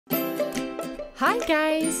Hi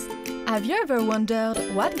guys! Have you ever wondered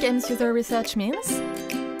what games user research means?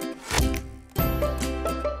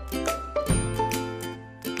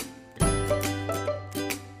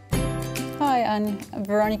 Hi, I'm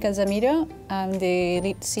Veronica Zammitto. I'm the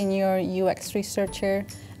lead senior UX researcher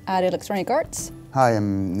at Electronic Arts. Hi,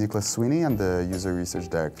 I'm Nicholas Sweeney. I'm the user research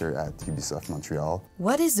director at Ubisoft Montreal.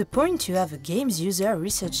 What is the point to have a games user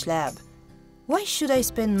research lab? Why should I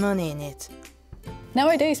spend money in it?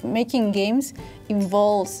 Nowadays, making games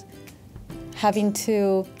involves having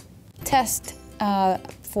to test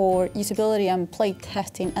for usability and play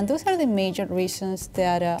testing, and those are the major reasons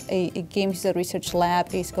that a games user research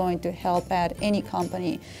lab is going to help at any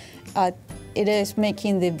company. It is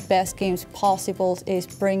making the best games possible, is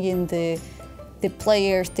bringing the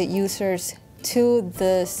players, the users to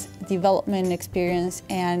this development experience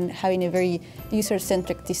and having a very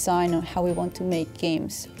user-centric design on how we want to make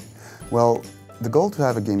games. Well, the goal to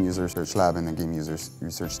have a game user research lab and a game user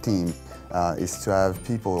research team is to have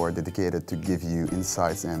people who are dedicated to give you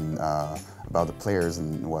insights and about the players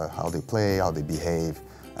and how they play, how they behave,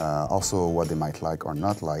 also what they might like or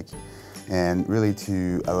not like, and really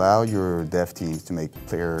to allow your dev teams to make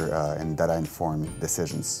player and data-informed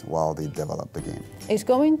decisions while they develop the game. It's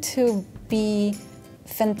going to be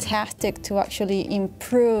fantastic to actually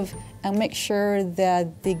improve and make sure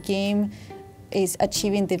that the game is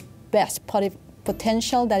achieving the best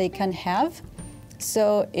potential that it can have.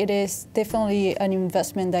 So it is definitely an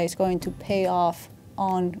investment that is going to pay off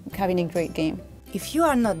on having a great game. If you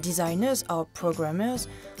are not designers or programmers,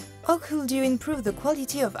 how could you improve the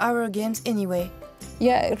quality of our games anyway?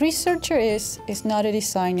 Yeah, a researcher is not a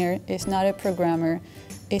designer, is not a programmer.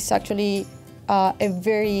 It's actually a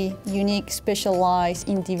very unique, specialized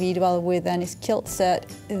individual with a skill set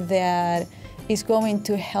that is going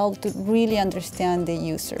to help to really understand the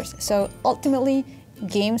users. So ultimately,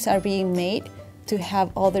 games are being made to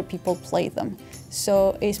have other people play them.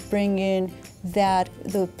 So it's bringing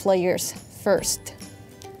the players first.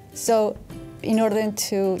 So in order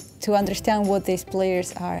to understand what these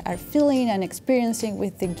players are feeling and experiencing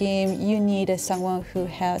with the game, you need someone who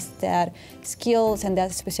has that skills and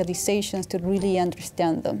that specializations to really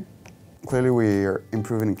understand them. Clearly, we are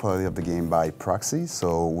improving the quality of the game by proxy,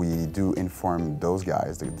 so we do inform those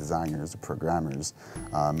guys, the designers, the programmers,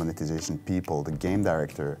 monetization people, the game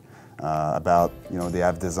director, about, they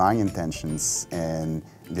have design intentions and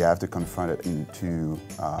they have to confront it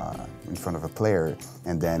in front of a player,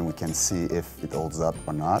 and then we can see if it holds up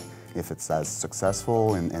or not, if it's as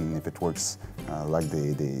successful and if it works like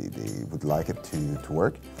they would like it to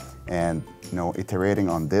work. And iterating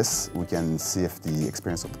on this, we can see if the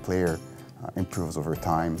experience of the player improves over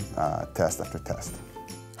time, test after test.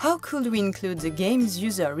 How could we include the games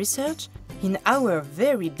user research in our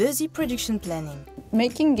very busy production planning?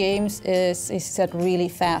 Making games is at really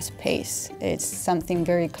fast pace. It's something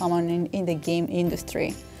very common in the game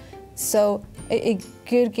industry. So a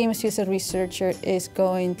good games user researcher is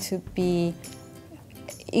going to be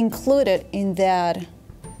included in that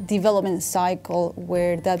development cycle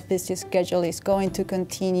where that business schedule is going to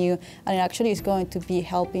continue, and it actually is going to be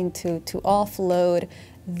helping to offload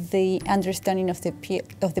the understanding of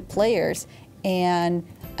the players and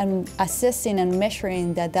assessing and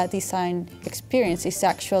measuring that design experience is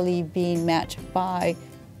actually being matched by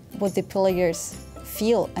what the players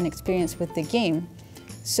feel and experience with the game.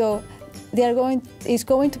 So it's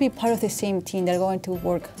going to be part of the same team. They're going to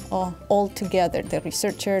work all together. The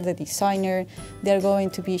researcher, the designer, they're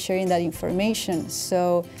going to be sharing that information.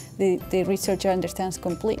 So the researcher understands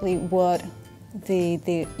completely what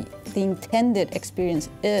the intended experience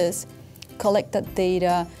is, collect that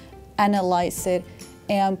data, analyze it,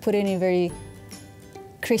 and put it in very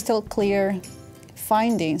crystal clear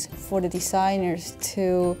findings for the designers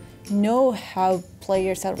to know how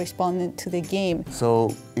players are responding to the game.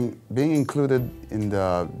 So being included in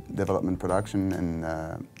the development production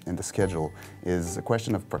and in the schedule is a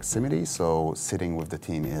question of proximity, so sitting with the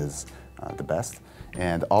team is the best.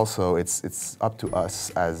 And also it's up to us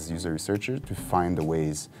as user researchers to find the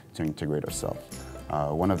ways to integrate ourselves.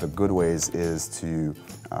 One of the good ways is to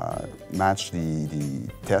match the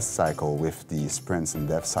test cycle with the sprints and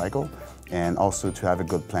dev cycle, and also to have a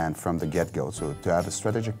good plan from the get-go. So to have a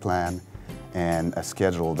strategic plan and a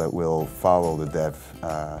schedule that will follow the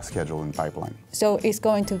dev schedule and pipeline. So it's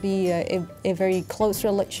going to be a very close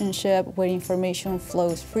relationship where information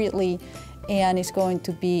flows freely, and it's going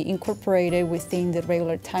to be incorporated within the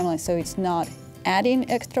regular timeline. So it's not adding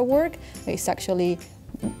extra work, it's actually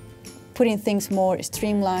putting things more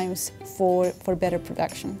streamlined for better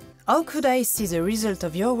production. How could I see the result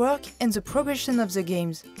of your work and the progression of the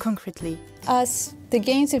games, concretely? As the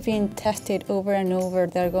games have been tested over and over,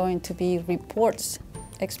 there are going to be reports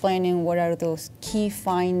explaining what are those key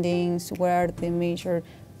findings, what are the major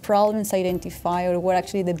problems identified, or what are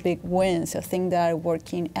actually the big wins of things that are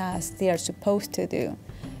working as they are supposed to do.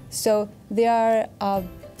 So they are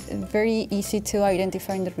very easy to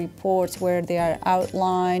identify in the reports where they are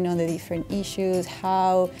outlined on the different issues,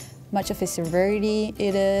 how much of a severity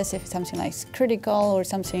it is, if something like is critical or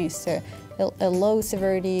something is a low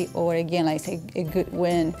severity, or again, like a good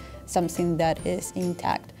win, something that is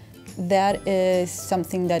intact. That is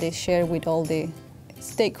something that is shared with all the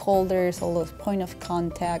stakeholders, all those point of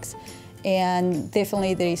contacts, and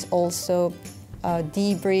definitely there is also a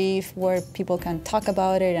debrief where people can talk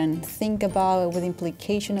about it and think about it with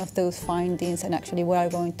implication of those findings and actually what are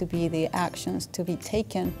going to be the actions to be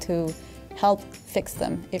taken to help fix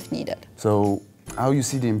them if needed. So how you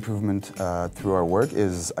see the improvement through our work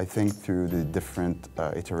is, I think, through the different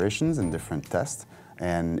iterations and different tests.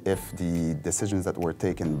 And if the decisions that were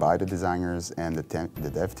taken by the designers and the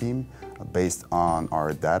dev team based on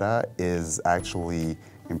our data is actually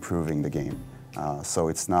improving the game. So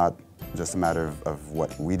it's not just a matter of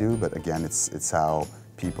what we do, but again, it's how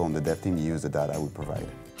people in the dev team use the data we provide.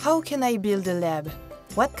 How can I build a lab?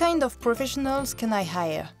 What kind of professionals can I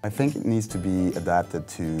hire? I think it needs to be adapted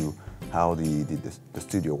to how the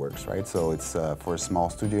studio works, right? So it's for a small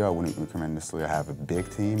studio, I wouldn't recommend necessarily have a big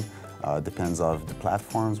team. Depends on the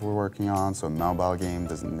platforms we're working on. So a mobile game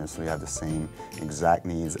doesn't necessarily have the same exact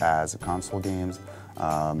needs as console games.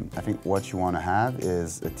 I think what you want to have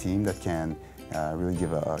is a team that can really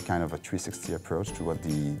give a kind of a 360 approach to what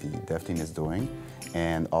the dev team is doing,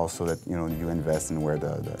 and also that you invest in where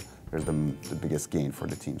there's the biggest gain for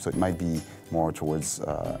the team. So it might be more towards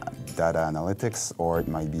data analytics, or it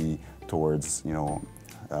might be towards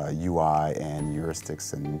UI and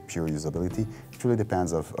heuristics and pure usability. It really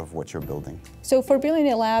depends of what you're building. So for building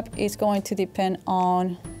a lab, it's going to depend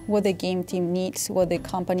on what the game team needs, what the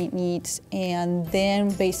company needs, and then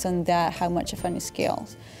based on that, how much of an scale.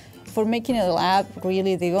 For making a lab,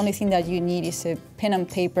 really the only thing that you need is a pen and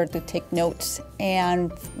paper to take notes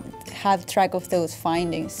and have track of those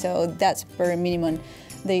findings. So that's bare minimum.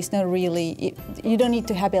 There's not really, you don't need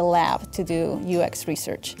to have a lab to do UX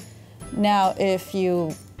research. Now, if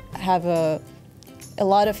you have a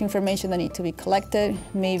lot of information that needs to be collected,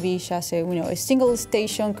 maybe just a single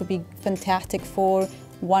station could be fantastic for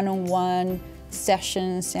one-on-one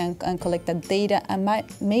sessions and collect that data, and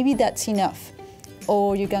maybe that's enough.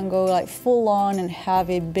 Or you can go like full on and have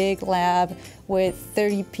a big lab with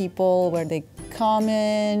 30 people where they come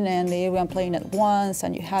in and everyone playing at once,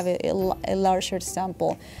 and you have a larger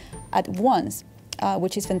sample at once,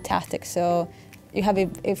 which is fantastic. So you have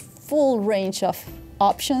a full range of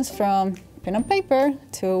options from pen and paper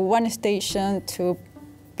to one station to,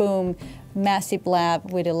 boom, massive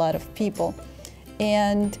lab with a lot of people.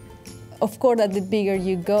 And of course, that the bigger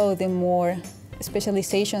you go, the more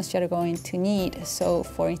specializations you're going to need. So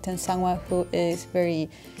for instance, someone who is very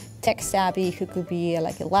tech savvy, who could be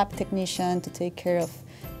like a lab technician to take care of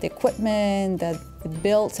the equipment, that the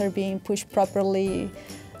builds are being pushed properly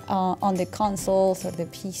on the consoles or the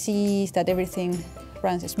PCs, that everything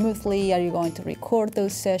runs smoothly. Are you going to record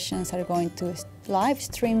those sessions? Are you going to live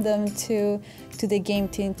stream them to the game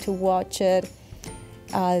team to watch it?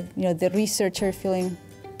 The researcher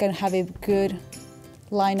can have a good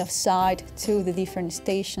line of sight to the different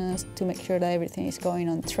stations to make sure that everything is going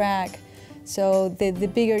on track. So the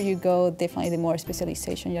bigger you go, definitely the more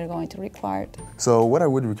specialization you're going to require. So what I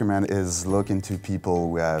would recommend is look into people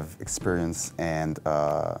who have experience and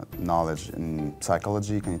knowledge in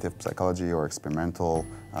psychology, cognitive psychology, or experimental,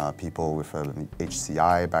 people with an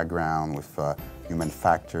HCI background, with human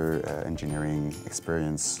factor engineering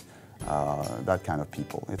experience, that kind of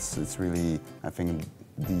people. It's really, I think,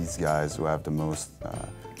 these guys who have the most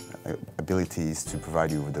abilities to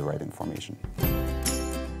provide you with the right information.